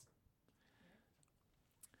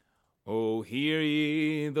Oh, hear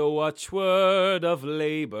ye the watchword of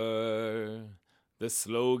labor, the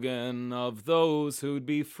slogan of those who'd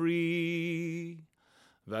be free,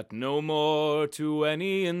 that no more to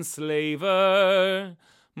any enslaver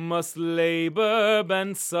must labor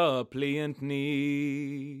bend suppliant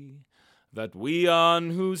knee, that we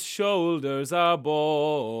on whose shoulders are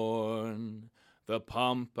borne the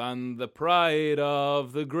pomp and the pride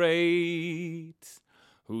of the great,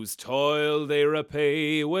 whose toil they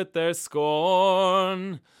repay with their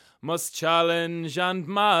scorn, must challenge and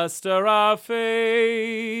master our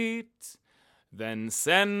fate. Then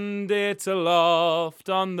send it aloft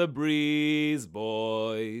on the breeze,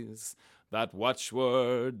 boys, that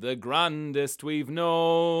watchword the grandest we've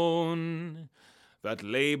known, that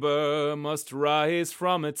labor must rise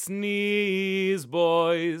from its knees,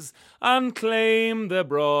 boys, and claim the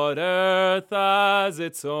broad earth as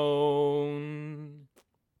its own.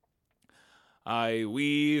 Aye,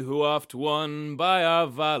 we who oft won by our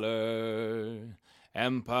valor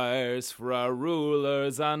empires for our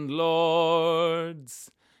rulers and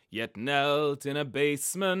lords, yet knelt in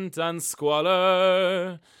abasement and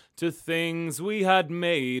squalor to things we had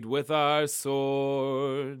made with our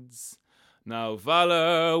swords. Now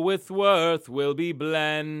valor with worth will be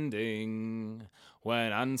blending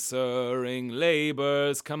when answering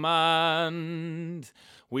labor's command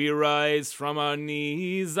we rise from our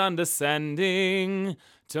knees and ascending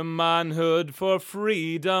to manhood for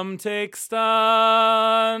freedom take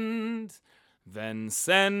stand. Then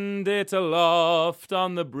send it aloft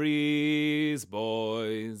on the breeze,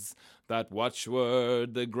 boys, that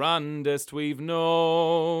watchword the grandest we've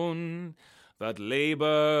known, that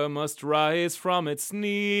labor must rise from its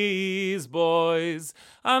knees, boys,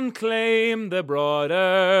 and claim the broad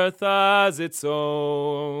earth as its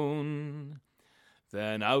own.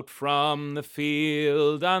 Then out from the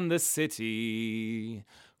field and the city,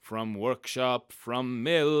 from workshop, from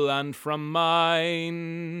mill, and from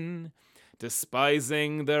mine,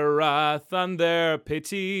 despising their wrath and their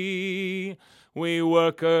pity, we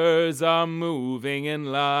workers are moving in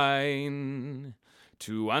line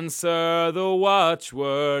to answer the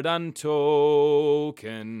watchword and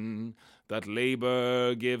token that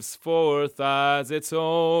labor gives forth as its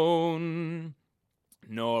own.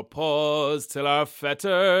 Nor pause till our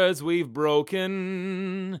fetters we've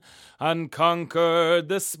broken and conquered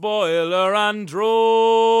the spoiler and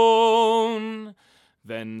drone.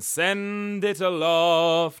 Then send it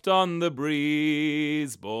aloft on the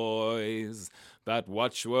breeze, boys, that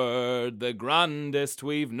watchword the grandest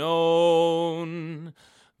we've known,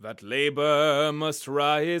 that labor must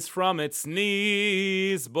rise from its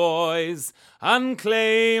knees, boys, and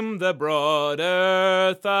claim the broad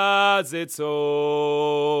earth as its own.